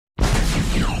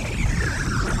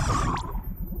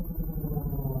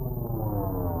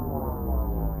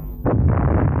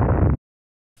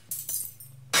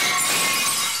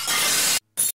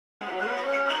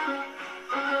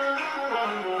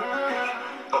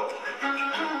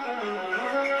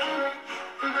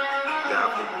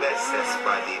Yo,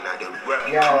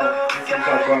 this is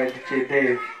your boy DJ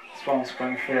Dave from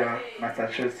Springfield,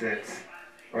 Massachusetts.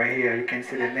 Right here, you can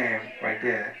see the name right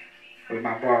there. With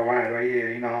my boy Wyatt right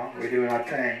here, you know, we're doing our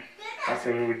thing. That's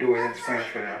what we do it in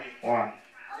Springfield. One.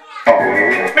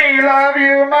 Me love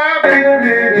you, my baby.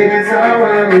 This is how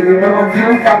I really love you.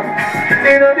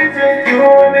 You know this is you,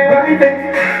 me right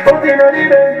there. But you know the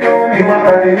best, you me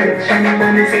want it. She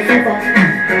let me see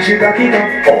it. She got it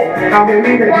up. I'm a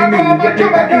baby,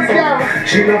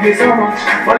 she love me so much.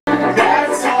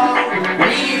 That's how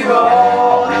we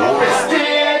roll. The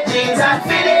straight jeans are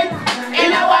fitted.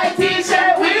 In a white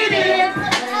t-shirt we did it.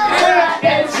 We're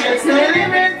rockin' shit's the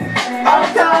limit.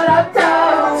 Uptown,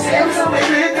 uptown. Same so we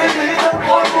do it up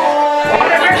one more.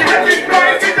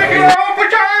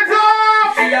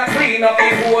 She a clean up the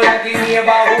whole of the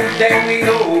neighborhood, then we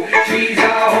know she's a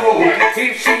hoe.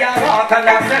 If she a walk and a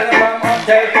sell from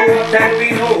hotel to hotel,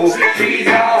 we know she's a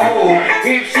hoe.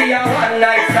 If she a one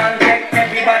night stand, take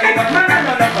everybody but man and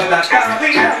none of that can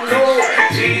we don't know.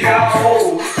 She's a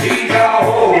hoe, she's a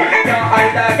hoe. Can't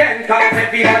hide again cause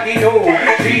everybody know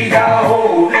she's a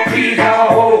hoe, she's a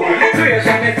hoe.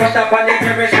 Creation is put up on the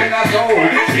generation of soul.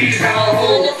 She's a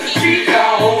hoe, she's a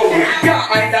hoe. Can't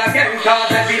hide again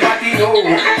cause everybody know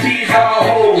she's a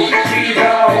hoe, she's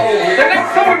a hoe. The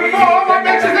next song before all my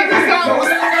mentions in this house.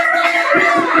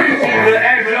 The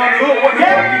angle on the hook, what the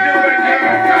fuck you doing,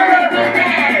 girl?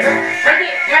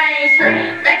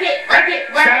 Make it rain.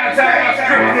 Shout out to my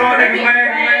strip club niggas, man.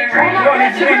 Run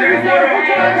these niggas,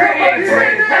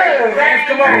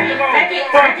 come on.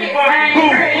 Funky, boom.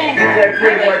 That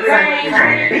pretty boy thing.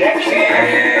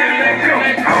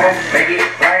 I'ma make it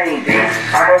rain, bitch.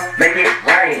 I'ma make it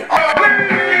rain.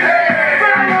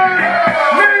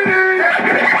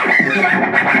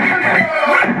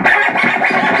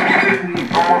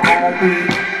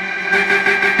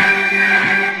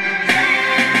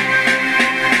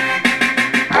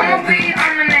 I'ma be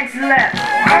on the next level.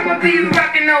 I'ma be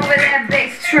rocking over that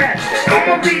bass trap.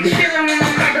 I'ma be chilling with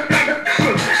my mother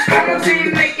crew. I'ma be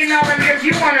making all the deals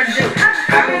you wanna do.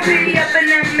 I'ma be up in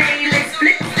them mail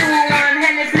splits, doing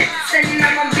one-handed flips, and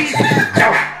I'ma be.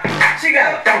 She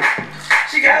got a dope.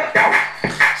 She got a dope.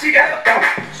 She got a dope.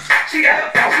 She got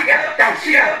a dope. She got a dope.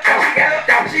 She got a dope. She got a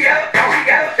dope. She got a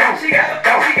dope. She got a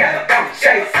dope. She got a dope. She got a dope.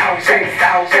 Shake it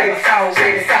out, shake it out, shake it out, shake it out, shake it out,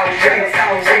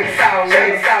 shake it out,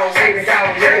 shake it out, shake it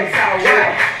out, shake it out,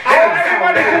 yeah.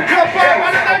 Everybody can jump up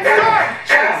on the next door.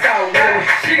 Shake it out, yeah.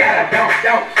 She got a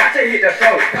dope. Watch her hit the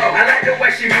floor. I like the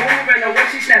way she move and the way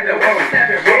she snap it, roll. Snap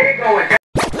it, roll. It going down.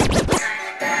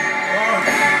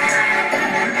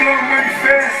 We're going really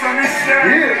fast on this side.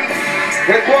 Yeah,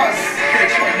 that was.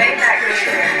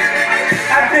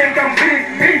 I think I'm Big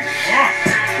Beach.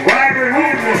 Riding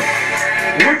Hoover.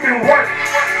 Whipping work.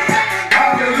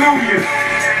 Hallelujah.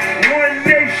 One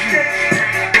nation.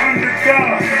 Under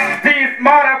God. These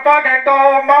motherfucking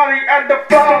gold Molly and the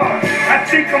floor. I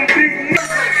think I'm Big Beach.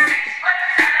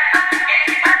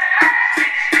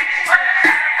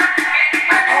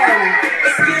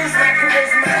 Excuse my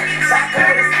charisma. Back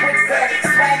over the spritzer.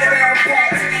 Swagger down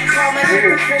packs. Call my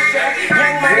name Patricia.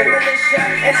 Young money militia.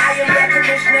 And I am the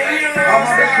commissioner. You don't know I'm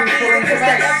style music cause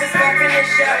I love this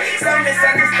definition. Some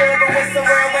misunderstood, but what's the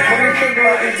world when I'm a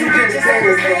nigga? Two bitches at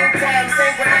the same time,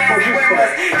 synchronized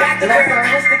swimmers. Got the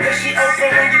characteristic cause she open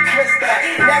when you twist her.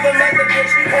 Never met the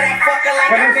bitch, but I fuck her like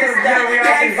I missed her.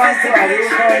 Can't fist the bitch.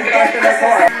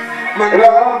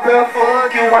 Love the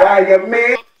fuck you while you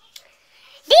me.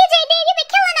 DJ D, you be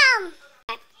killing them!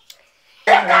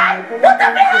 What the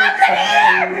fuck?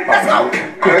 Let's go.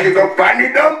 Girl, you go find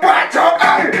it down, patch up.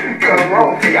 Come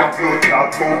on, be a blood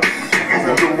clot fuck.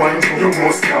 You the one you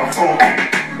must have fuck.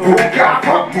 Who can't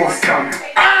fuck must have.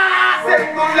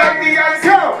 Say good luck the eyes.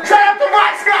 Yo, shout out to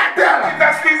Mike Scott there.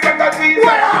 That's peace like that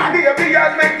visa. Baby,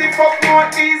 I'll make the fuck more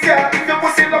easier. If you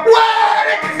pussy look what?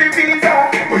 It's the visa.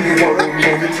 When you want to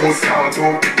money just start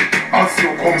up. As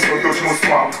you come so you just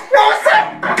walk. No sir.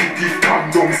 If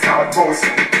condom start bust.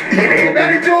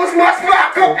 Baby, juice must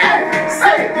rock up.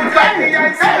 Say good luck the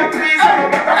eyes. Please,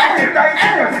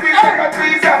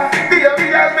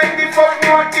 baby, I'll make the fuck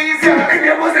more easier. If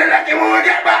you pussy like you won't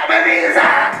get back my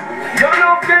visa. Your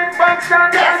love get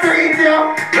function. That's sweet,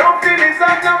 yo. Love feelings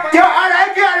and number. Yo, all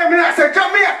I got them in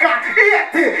Jamaica,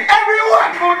 Haiti,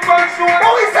 everyone. Good function.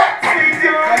 What is that? Sweet,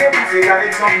 yo. Got your pussy, got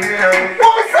it something else.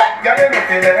 What is that? Got your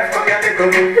nothing left, but got it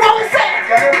good. What is that?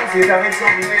 Got your pussy, got it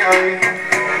something else.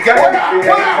 Got your nothing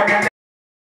left.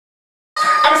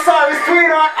 I'm sorry,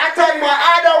 sweetheart. I tell you my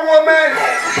other woman.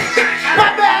 My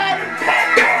bad.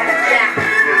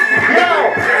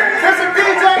 Yo, this is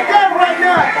DJ Dev right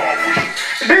now.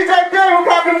 DJ Dev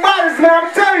popping bodies, man.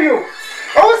 I'm telling you.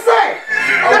 What's that?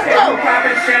 Let's go.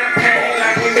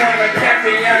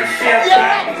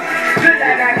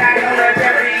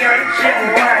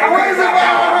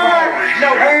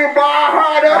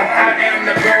 am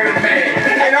the Birdman.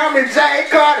 And I'm in J.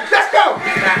 Carter. Let's go.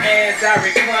 My ass I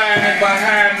recline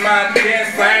behind my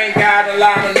desk. I ain't got a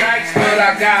lot of nights, but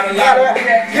I got a lot of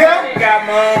wet. Yeah. Got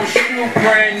my own shoe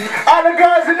print. All the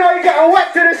girls you know you getting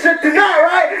wet to this shit tonight,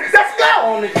 right? Let's go.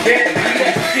 On the jet,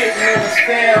 shitting on the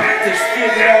stem, to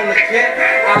shitting on the jet.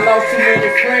 I lost too many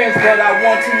friends, but I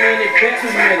want too many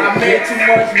bitches. I made too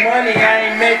much money,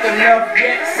 I ain't make enough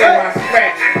yet, so I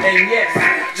scratch. And yes,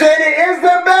 Jenny is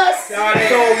the best. y'all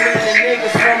so many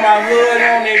niggas from my hood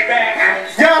on their back.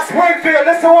 Y'all Springfield,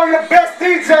 this is one of the best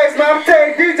DJs, man. I'm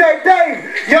telling you, DJ Dave.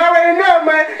 You already know,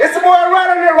 man. It's the boy right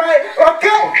on it, right?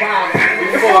 Okay?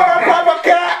 Before I pop a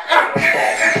cat.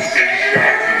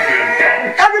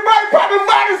 Everybody popping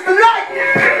bottles tonight.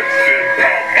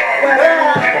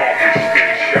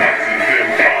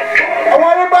 I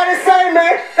want everybody to say,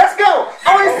 man. Let's go. I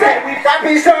want to say, we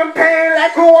popping champagne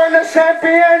like we won the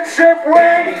championship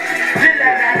ring.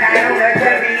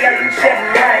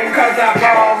 Cause I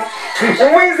ball.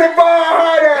 We's the ball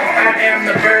harder. I am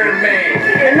the Birdman.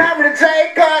 And I'm the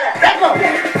J. Carter. Let's go.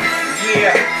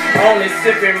 Yeah, only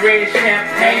sipping red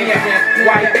champagne,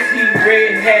 white tea,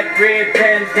 red hat, red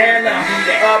bandana,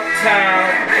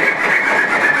 uptown.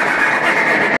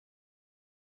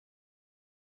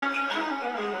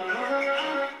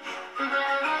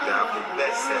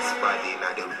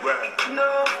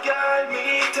 No girl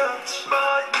me touch,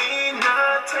 but me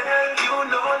not tell you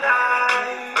no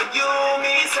lie. But you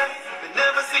me say, me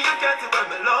never see you get to where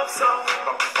me love so.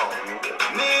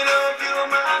 Me love you,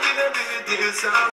 my baby, dear son.